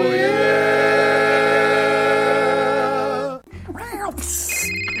 yeah.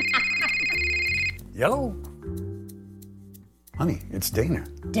 Yellow? Honey, it's Dana.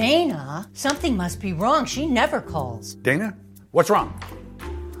 Dana? Something must be wrong. She never calls. Dana, what's wrong?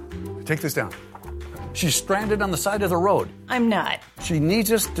 Take this down. She's stranded on the side of the road. I'm not. She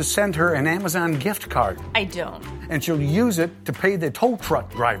needs us to send her an Amazon gift card. I don't. And she'll use it to pay the tow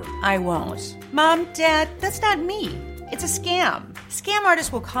truck driver. I won't. Mom, Dad, that's not me. It's a scam. Scam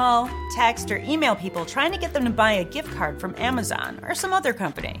artists will call, text, or email people trying to get them to buy a gift card from Amazon or some other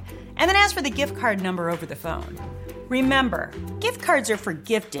company, and then ask for the gift card number over the phone. Remember, gift cards are for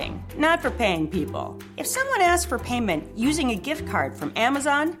gifting, not for paying people. If someone asks for payment using a gift card from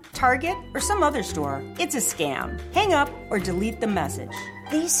Amazon, Target, or some other store, it's a scam. Hang up or delete the message.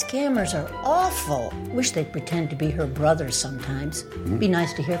 These scammers are awful. Wish they'd pretend to be her brother sometimes. Be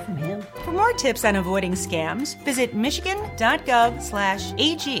nice to hear from him. For more tips on avoiding scams, visit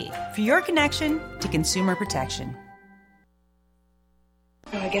michigan.gov/AG for your connection to consumer protection.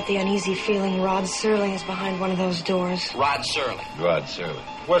 I get the uneasy feeling Rod Serling is behind one of those doors. Rod Serling. Rod Serling.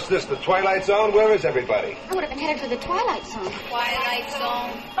 What's this, the Twilight Zone? Where is everybody? I would have been headed for the Twilight Zone. Twilight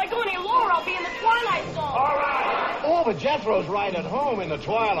Zone? If I go any lower, I'll be in the Twilight Zone. All right. Oh, but Jethro's right at home in the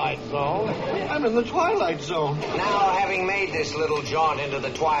Twilight Zone. I'm in the Twilight Zone. Now, having made this little jaunt into the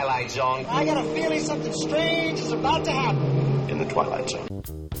Twilight Zone, I got a feeling something strange is about to happen. In the Twilight Zone.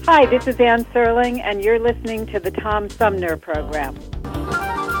 Hi, this is Ann Serling, and you're listening to the Tom Sumner Program.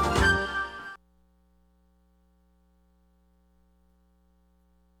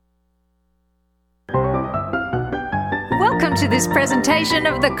 Welcome to this presentation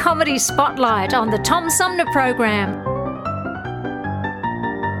of the Comedy Spotlight on the Tom Sumner Program.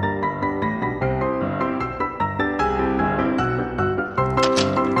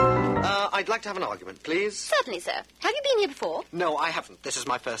 I'd like to have an argument, please. Certainly, sir. Have you been here before? No, I haven't. This is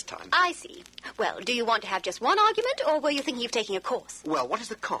my first time. I see. Well, do you want to have just one argument, or were you thinking of taking a course? Well, what is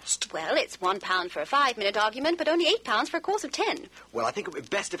the cost? Well, it's £1 for a 5-minute argument, but only £8 for a course of 10. Well, I think it would be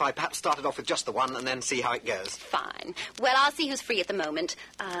best if I perhaps started off with just the one and then see how it goes. Fine. Well, I'll see who's free at the moment.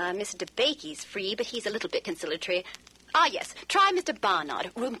 Mr. DeBakey's free, but he's a little bit conciliatory. Ah, yes. Try Mr.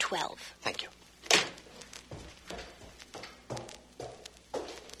 Barnard, room 12. Thank you.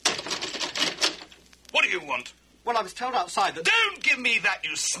 What do you want? Well, I was told outside that... Don't give me that,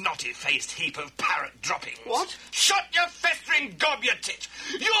 you snotty-faced heap of parrot droppings. What? Shut your festering gob, you tit.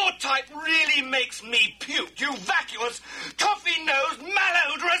 Your type really makes me puke, you vacuous, coffee-nosed,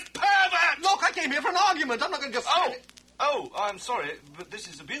 malodorous pervert! Look, I came here for argument. I'm not going to just... I'm sorry, but this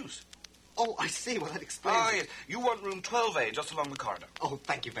is abuse. Oh, I see. Well, that explains it. Yes. You want room 12A, just along the corridor. Oh,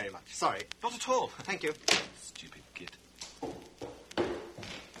 thank you very much. Sorry. Not at all. Thank you. Stupid git.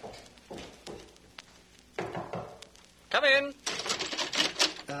 Come in.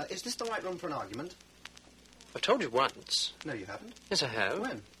 Is this the right room for an argument? I've told you once. No, you haven't. Yes, I have.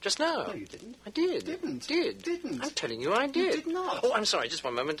 When? Just now. No, you didn't. I did. Didn't. I'm telling you I did. You did not. Oh, I'm sorry, just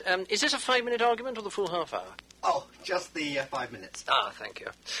one moment. Is this a 5-minute argument or the full half hour? Oh, just the 5 minutes. Ah, thank you.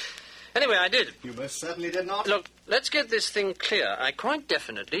 Anyway, I did. You most certainly did not. Look, let's get this thing clear. I quite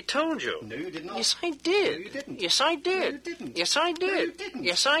definitely told you. No, you did not. Yes, I did. No, you didn't. Yes, I did. No, you didn't. Yes, I did. No, you didn't.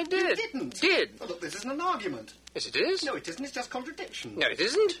 Yes, I did. You didn't. Did. Oh, look, this isn't an argument. Yes, it is. No, it isn't. It's just contradiction. No, it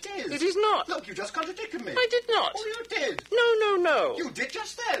isn't. It is. It is not. Look, you just contradicted me. I did not. Oh, you did. No. You did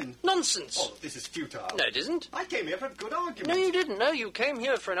just then. Nonsense. Oh, look, this is futile. No, it isn't. I came here for a good argument. No, you didn't. No, you came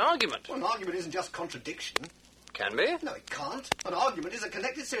here for an argument. Well, an argument isn't just contradiction. Can be. No, it can't. An argument is a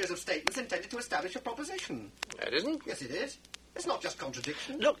connected series of statements intended to establish a proposition. No, it isn't. Yes, it is. It's not just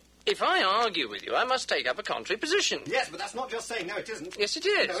contradiction. Look, if I argue with you, I must take up a contrary position. Yes, but that's not just saying no, it isn't. Yes, it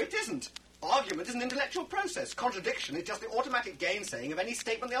is. No, it isn't. Argument is an intellectual process. Contradiction is just the automatic gainsaying of any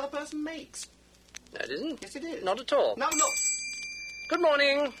statement the other person makes. No, it isn't. Yes, it is. Not at all. No, look. Good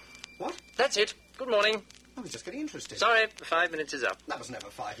morning. What? That's it. Good morning. I was just getting interested. Sorry, the 5 minutes is up. That was never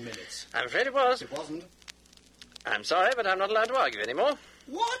 5 minutes. I'm afraid it was. It wasn't. I'm sorry, but I'm not allowed to argue anymore.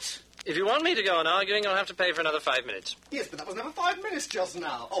 What? If you want me to go on arguing, you'll have to pay for another 5 minutes. Yes, but that was never 5 minutes just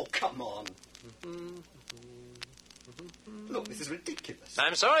now. Oh, come on. Look, this is ridiculous.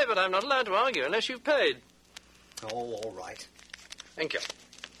 I'm sorry, but I'm not allowed to argue unless you've paid. Oh, all right. Thank you.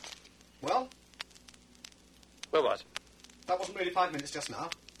 Well? Well, what? That wasn't really 5 minutes just now.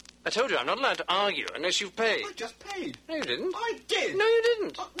 I told you I'm not allowed to argue unless you've paid. I just paid. No, you didn't. I did. No, you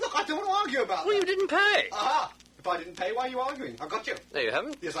didn't. Look, I don't want to argue about Well, that. you didn't pay. Aha! If I didn't pay, why are you arguing? I've got you. No, you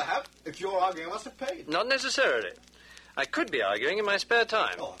haven't. Yes, I have. If you're arguing, I must have paid. Not necessarily. I could be arguing in my spare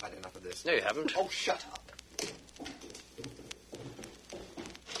time. Oh, I've had enough of this. No, you haven't. Oh, shut up.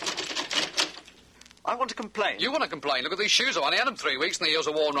 I want to complain. You want to complain? Look at these shoes. I've only had them 3 weeks and the heels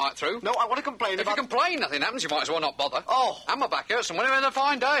are worn right through. No, I want to complain If you complain, nothing happens. You might as well not bother. Oh. And my back hurts and we're having a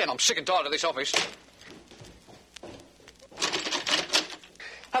fine day and I'm sick and tired of this office.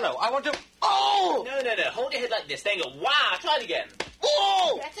 Hello, I want to... Oh! No. Hold your head like this. Then go, wow. Try it again.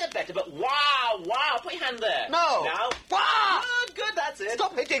 Oh! Better, but wow. Put your hand there. No. Now. Wow! Good, that's it.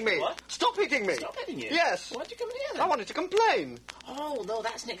 Stop hitting me. What? Stop hitting me. Stop hitting you? Yes. Why'd you come in here then? I wanted to complain. Oh, no,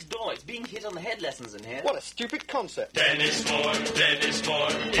 that's next door. It's being hit on the head lessons in here. What a stupid concept. Dennis Moore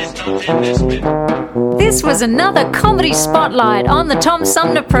is not in this bit. This was another comedy spotlight on the Tom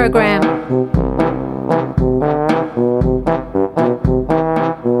Sumner Program.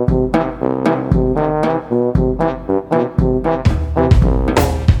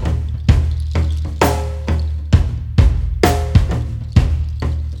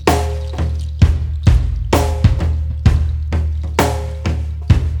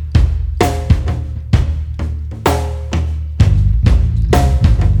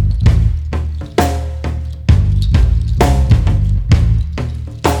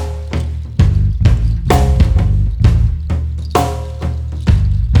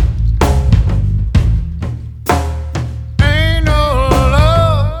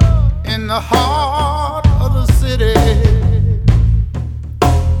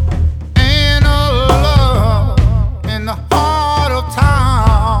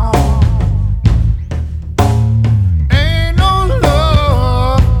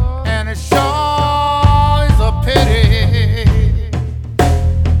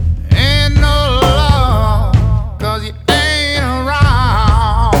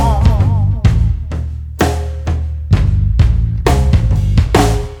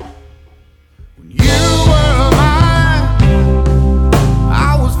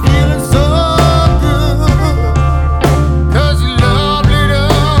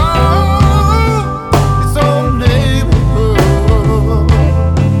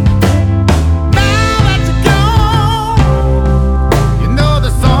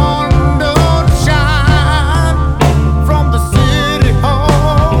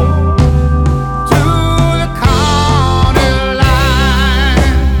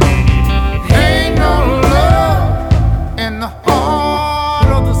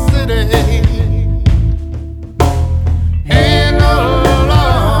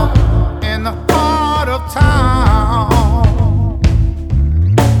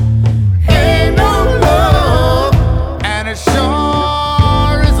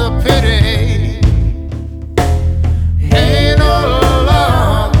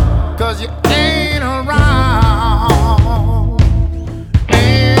 you ain't around.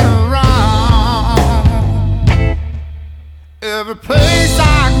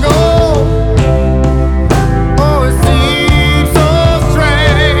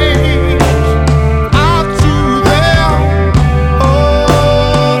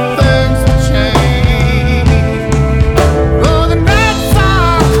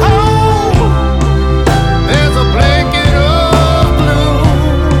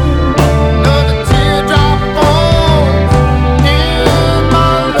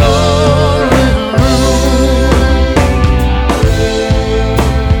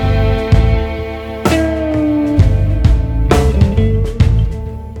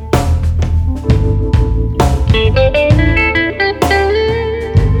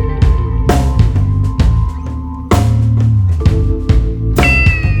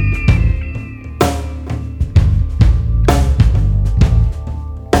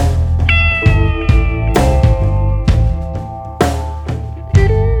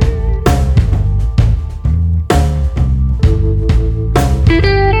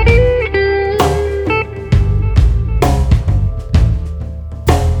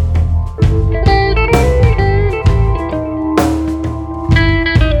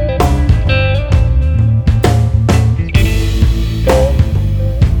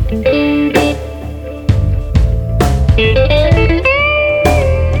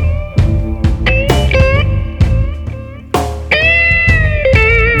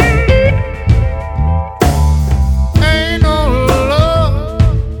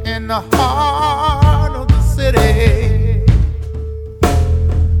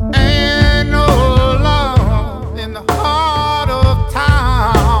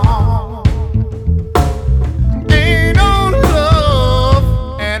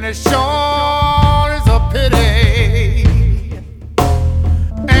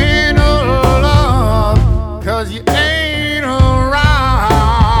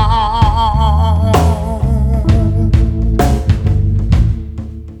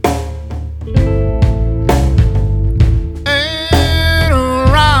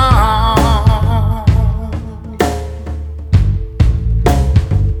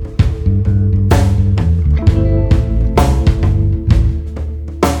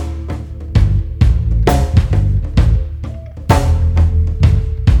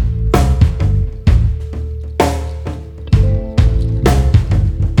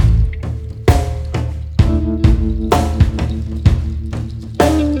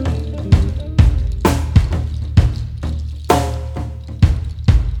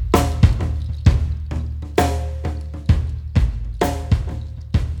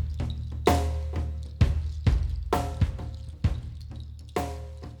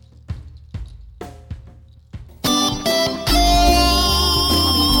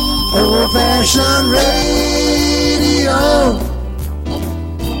 Old-fashioned radio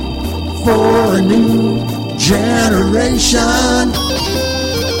for a new generation.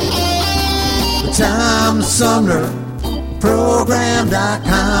 The Tom Sumner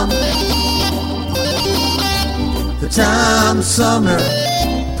Program.com. The Tom Sumner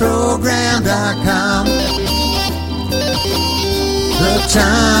Program.com. The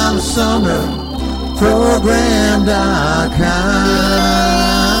Tom Sumner Program.com.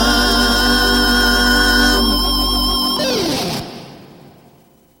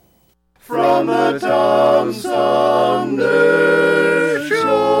 From the Tom Sumner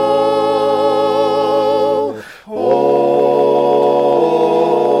Show. Oh,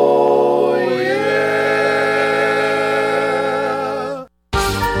 yeah.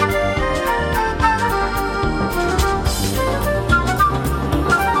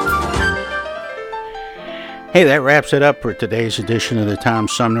 Hey, that wraps it up for today's edition of the Tom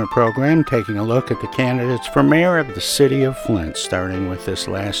Sumner program, taking a look at the candidates for mayor of the city of Flint. Starting with this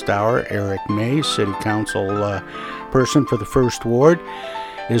last hour, Eric May, city council person for the 1st Ward,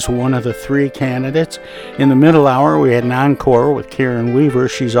 is one of the 3 candidates. In the middle hour, we had an encore with Karen Weaver.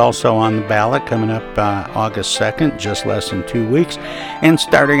 She's also on the ballot coming up August 2nd, just less than 2 weeks. And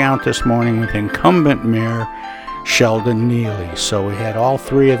starting out this morning with incumbent mayor Sheldon Neely. So we had all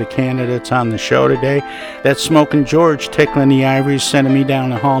 3 of the candidates on the show today. That's Smoking George tickling the ivories, sending me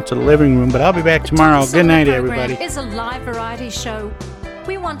down the hall to the living room. But I'll be back tomorrow. Good night, everybody. It's a live variety show.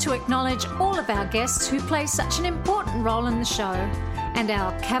 We want to acknowledge all of our guests who play such an important role in the show, and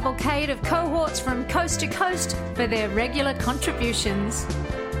our cavalcade of cohorts from coast to coast for their regular contributions.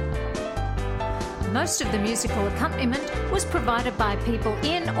 Most of the musical accompaniment was provided by people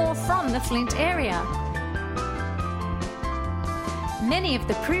in or from the Flint area. Many of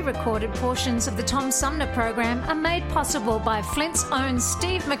the pre-recorded portions of the Tom Sumner program are made possible by Flint's own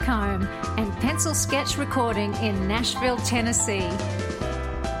Steve McComb and Pencil Sketch Recording in Nashville, Tennessee.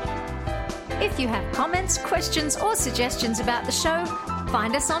 If you have comments, questions, or suggestions about the show,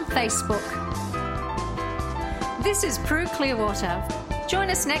 Find us on Facebook. This is Prue Clearwater. Join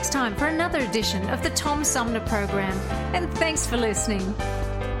us next time for another edition of the Tom Sumner Program. And thanks for listening.